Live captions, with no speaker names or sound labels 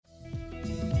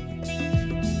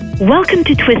Welcome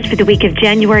to Twist for the week of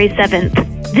January 7th.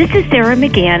 This is Sarah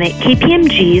McGann at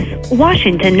KPMG's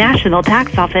Washington National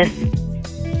Tax Office.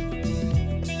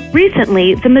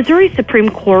 Recently, the Missouri Supreme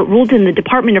Court ruled in the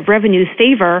Department of Revenue's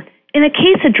favor in a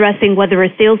case addressing whether a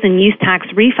sales and use tax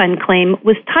refund claim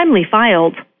was timely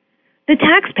filed. The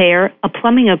taxpayer, a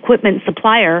plumbing equipment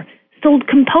supplier, sold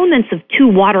components of 2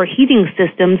 water heating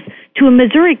systems to a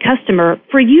Missouri customer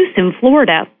for use in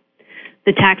Florida.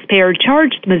 The taxpayer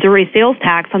charged Missouri sales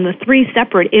tax on the 3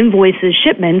 separate invoices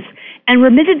shipments and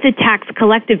remitted the tax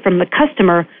collected from the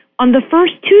customer on the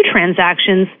first 2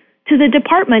 transactions to the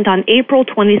department on April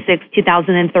 26,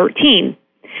 2013.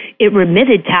 It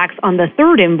remitted tax on the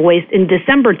 3rd invoice in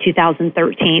December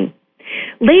 2013.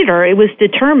 Later, it was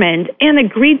determined and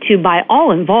agreed to by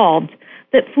all involved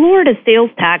that Florida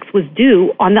sales tax was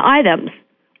due on the items.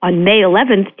 On May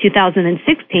 11,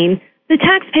 2016, the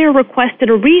taxpayer requested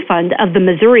a refund of the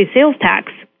Missouri sales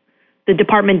tax. The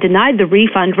department denied the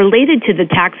refund related to the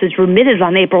taxes remitted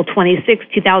on April 26,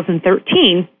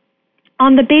 2013,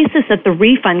 on the basis that the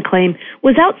refund claim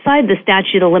was outside the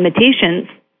statute of limitations.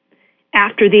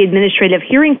 After the Administrative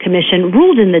Hearing Commission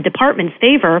ruled in the department's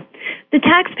favor, the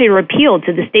taxpayer appealed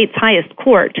to the state's highest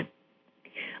court.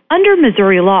 Under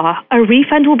Missouri law, a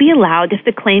refund will be allowed if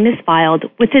the claim is filed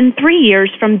within 3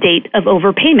 years from date of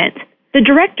overpayment. The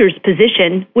director's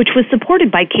position, which was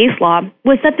supported by case law,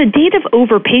 was that the date of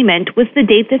overpayment was the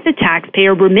date that the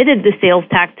taxpayer remitted the sales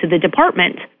tax to the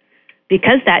department.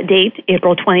 Because that date,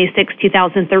 April 26,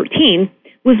 2013,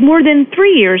 was more than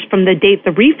 3 years from the date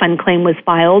the refund claim was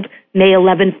filed, May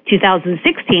 11,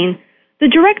 2016, the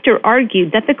director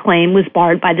argued that the claim was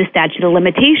barred by the statute of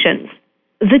limitations.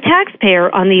 The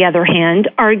taxpayer, on the other hand,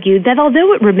 argued that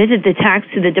although it remitted the tax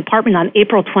to the department on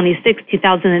April 26,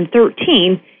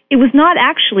 2013, it was not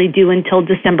actually due until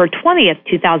December 20,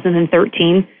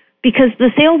 2013, because the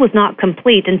sale was not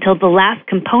complete until the last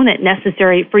component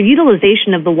necessary for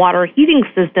utilization of the water heating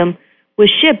system was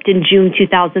shipped in June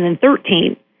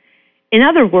 2013. In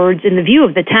other words, in the view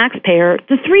of the taxpayer,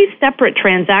 the 3 separate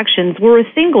transactions were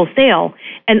a single sale,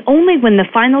 and only when the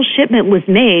final shipment was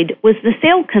made was the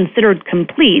sale considered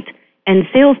complete and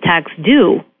sales tax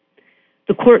due.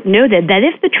 The court noted that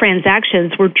if the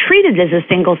transactions were treated as a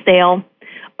single sale,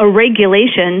 a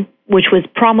regulation, which was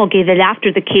promulgated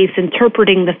after the case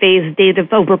interpreting the phased date of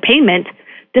overpayment,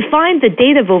 defined the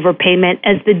date of overpayment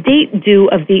as the date due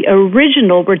of the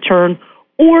original return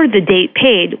or the date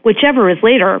paid, whichever is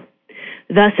later.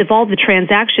 Thus, if all the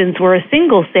transactions were a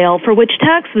single sale for which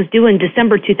tax was due in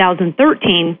December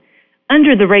 2013,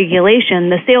 under the regulation,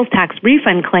 the sales tax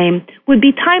refund claim would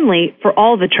be timely for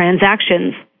all the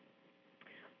transactions.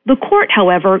 The court,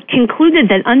 however, concluded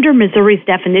that under Missouri's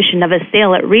definition of a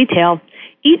sale at retail,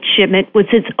 each shipment was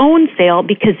its own sale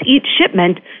because each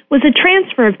shipment was a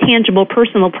transfer of tangible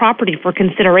personal property for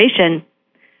consideration.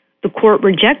 The court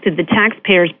rejected the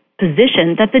taxpayer's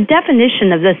position that the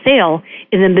definition of the sale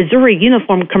in the Missouri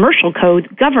Uniform Commercial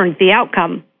Code governed the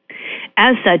outcome.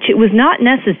 As such, it was not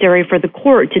necessary for the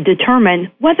court to determine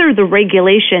whether the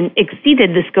regulation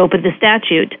exceeded the scope of the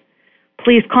statute.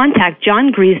 Please contact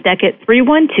John Griesdeck at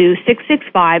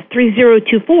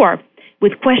 312-665-3024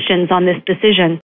 with questions on this decision.